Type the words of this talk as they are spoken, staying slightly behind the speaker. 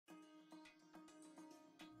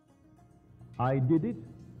I did it,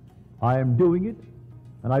 I am doing it,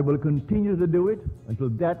 and I will continue to do it until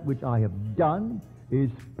that which I have done is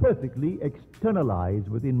perfectly externalized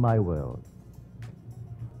within my world.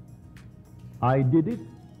 I did it,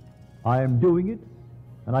 I am doing it,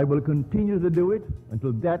 and I will continue to do it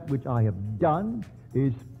until that which I have done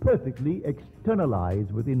is perfectly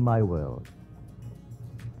externalized within my world.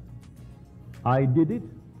 I did it,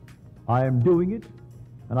 I am doing it,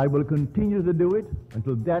 and I will continue to do it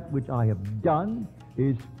until that which I have done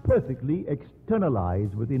is perfectly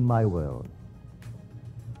externalized within my world.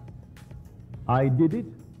 I did it,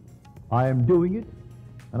 I am doing it,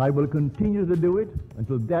 and I will continue to do it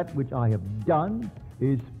until that which I have done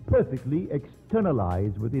is perfectly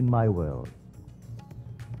externalized within my world.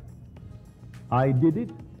 I did it,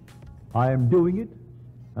 I am doing it,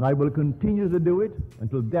 and I will continue to do it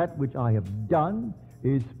until that which I have done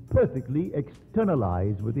is perfectly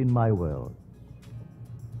externalized within my world.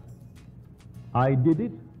 I did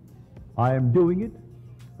it, I am doing it,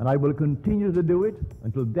 and I will continue to do it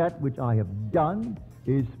until that which I have done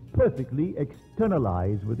is perfectly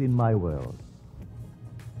externalized within my world.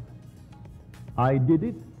 I did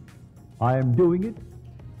it, I am doing it,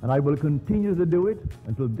 and I will continue to do it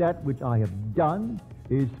until that which I have done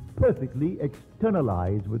is perfectly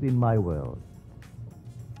externalized within my world.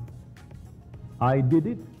 I did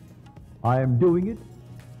it, I am doing it,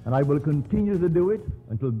 and I will continue to do it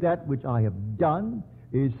until that which I have done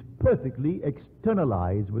is perfectly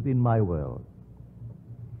externalized within my world.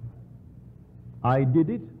 I did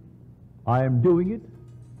it, I am doing it,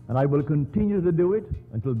 and I will continue to do it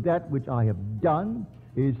until that which I have done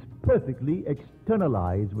is perfectly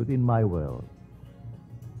externalized within my world.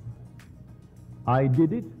 I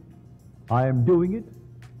did it, I am doing it,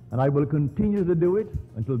 and I will continue to do it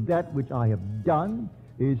until that which I have done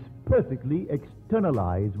is perfectly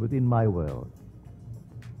externalized within my world.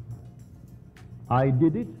 I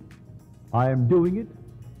did it, I am doing it,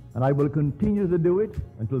 and I will continue to do it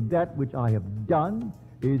until that which I have done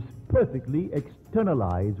is perfectly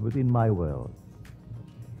externalized within my world.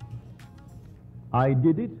 I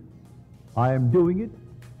did it, I am doing it,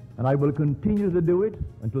 and I will continue to do it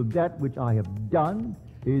until that which I have done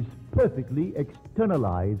is perfectly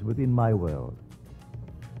externalized within my world.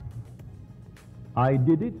 I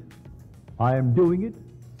did it, I am doing it,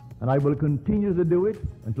 and I will continue to do it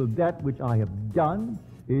until that which I have done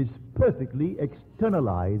is perfectly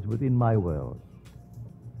externalized within my world.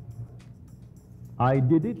 I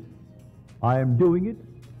did it, I am doing it,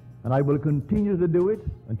 and I will continue to do it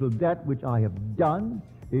until that which I have done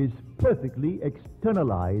is perfectly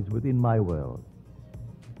externalized within my world.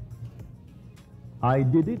 I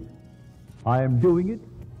did it, I am doing it,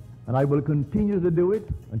 and I will continue to do it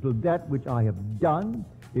until that which I have done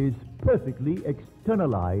is perfectly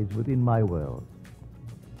externalized within my world.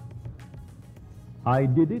 I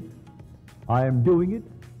did it, I am doing it,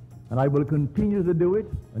 and I will continue to do it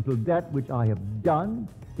until that which I have done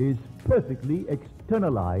is perfectly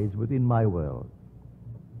externalized within my world.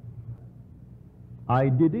 I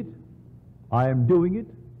did it, I am doing it,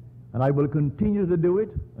 and I will continue to do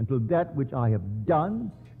it until that which I have done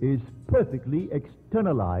is perfectly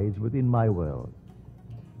externalized within my world.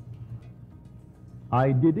 I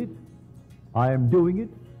did it, I am doing it,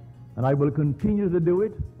 and I will continue to do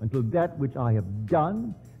it until that which I have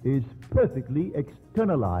done is perfectly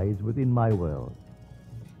externalized within my world.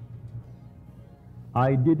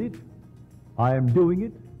 I did it, I am doing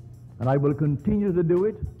it, and I will continue to do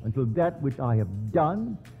it until that which I have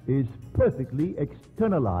done is perfectly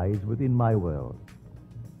externalized within my world.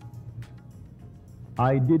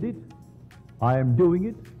 I did it, I am doing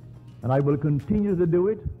it, and I will continue to do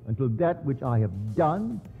it until that which I have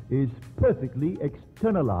done is perfectly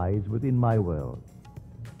externalized within my world.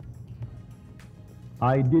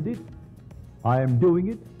 I did it, I am doing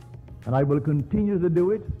it, and I will continue to do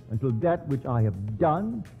it until that which I have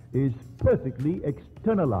done is perfectly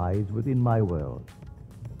externalized within my world.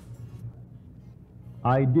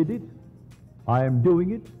 I did it, I am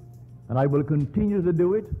doing it, and I will continue to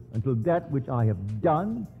do it until that which I have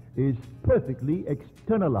done is perfectly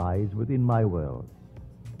externalized within my world.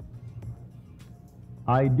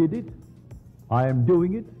 I did it, I am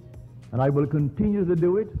doing it, and I will continue to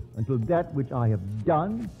do it until that which I have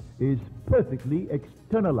done is perfectly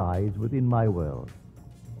externalized within my world.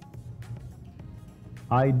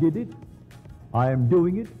 I did it, I am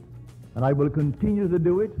doing it, and I will continue to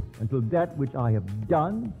do it until that which I have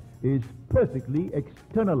done is perfectly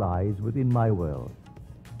externalized within my world.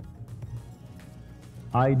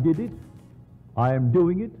 I did it, I am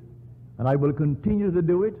doing it, and I will continue to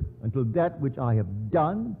do it until that which I have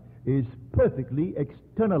done is perfectly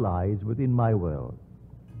externalized within my world.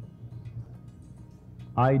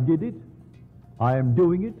 I did it, I am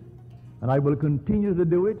doing it, and I will continue to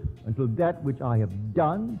do it until that which I have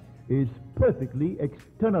done is perfectly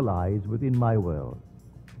externalized within my world.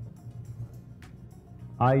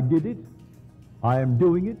 I did it, I am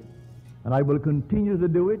doing it, and I will continue to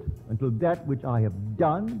do it until that which I have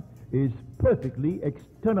done is perfectly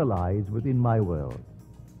externalized within my world.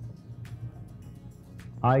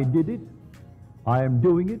 I did it, I am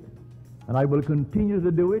doing it, and I will continue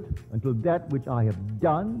to do it until that which I have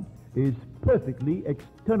done is perfectly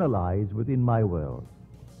externalized within my world.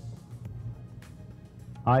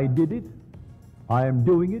 I did it, I am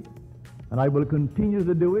doing it, and I will continue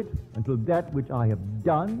to do it until that which I have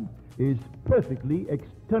done is perfectly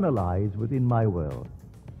externalized within my world.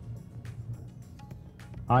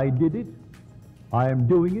 I did it, I am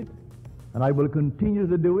doing it, and I will continue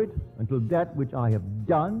to do it until that which I have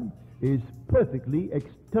done is perfectly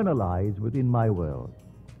externalized within my world.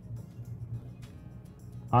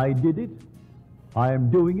 I did it, I am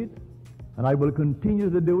doing it, and I will continue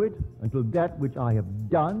to do it until that which I have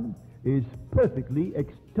done is perfectly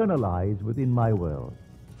externalized within my world.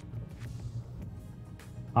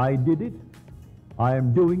 I did it, I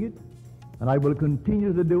am doing it, and I will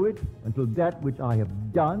continue to do it until that which I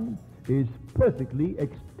have done is perfectly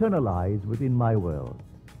externalized within my world.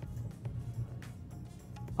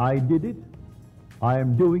 I did it, I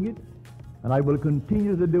am doing it, and I will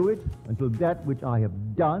continue to do it until that which I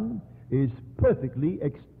have done is perfectly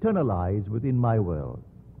externalized within my world.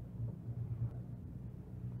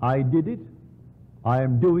 I did it, I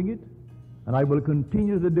am doing it, and I will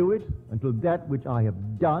continue to do it until that which I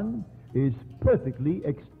have done is perfectly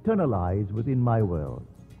externalized within my world.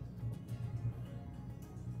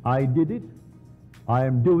 I did it, I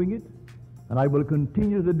am doing it, and I will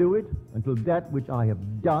continue to do it until that which I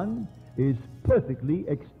have done is perfectly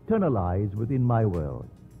externalized within my world.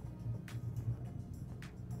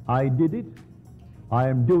 I did it, I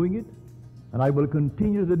am doing it, and I will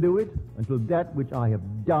continue to do it until that which I have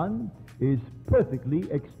done is perfectly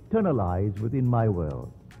externalized within my world.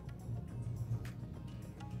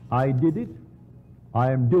 I did it, I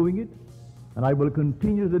am doing it, and I will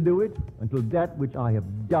continue to do it until that which I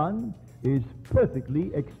have done is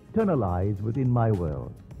perfectly externalized within my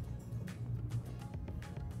world.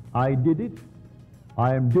 I did it,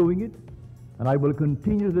 I am doing it, and I will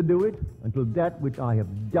continue to do it until that which I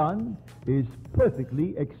have done is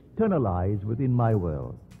perfectly externalized within my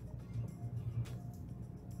world.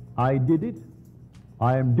 I did it,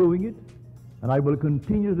 I am doing it, and I will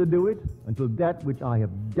continue to do it until that which I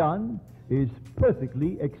have done is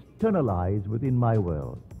perfectly externalized within my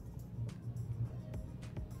world.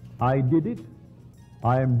 I did it,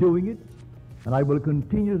 I am doing it, and I will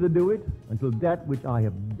continue to do it until that which I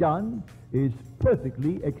have done is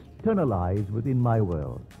perfectly externalized within my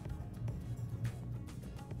world.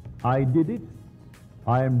 I did it,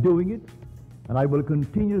 I am doing it, and I will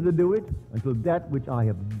continue to do it until that which I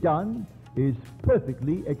have done is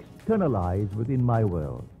perfectly externalized within my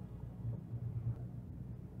world.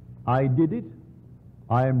 I did it,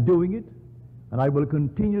 I am doing it, and I will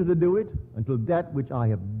continue to do it until that which I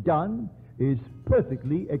have done is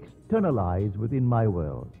perfectly externalized within my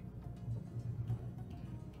world.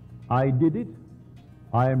 I did it,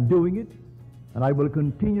 I am doing it, and I will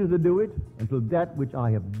continue to do it until that which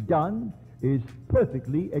I have done is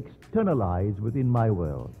perfectly externalized within my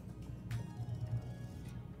world.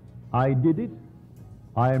 I did it,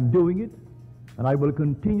 I am doing it, and I will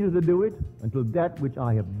continue to do it until that which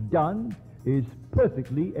I have done is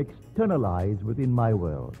perfectly externalized within my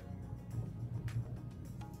world.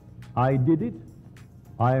 I did it,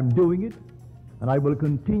 I am doing it, and I will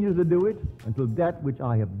continue to do it until that which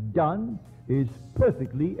I have done is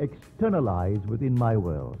perfectly externalized within my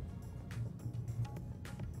world.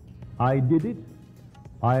 I did it,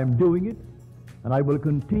 I am doing it, and I will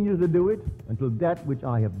continue to do it until that which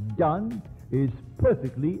I have done is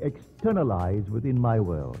perfectly externalized within my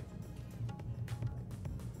world.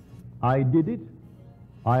 I did it,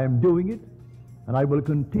 I am doing it, and I will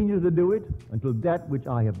continue to do it until that which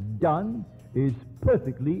I have done is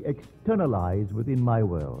perfectly externalized within my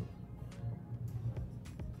world.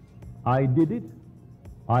 I did it,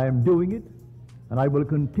 I am doing it, and I will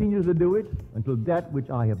continue to do it until that which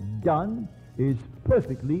I have done is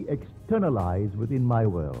perfectly externalized within my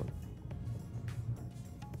world.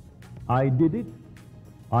 I did it,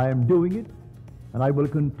 I am doing it, and I will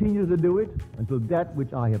continue to do it until that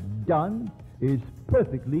which I have done is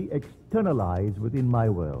perfectly externalized within my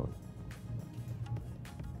world.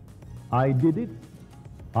 I did it,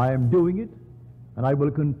 I am doing it, and I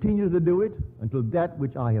will continue to do it until that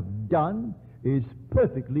which I have done is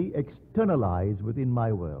perfectly externalized within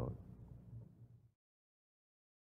my world.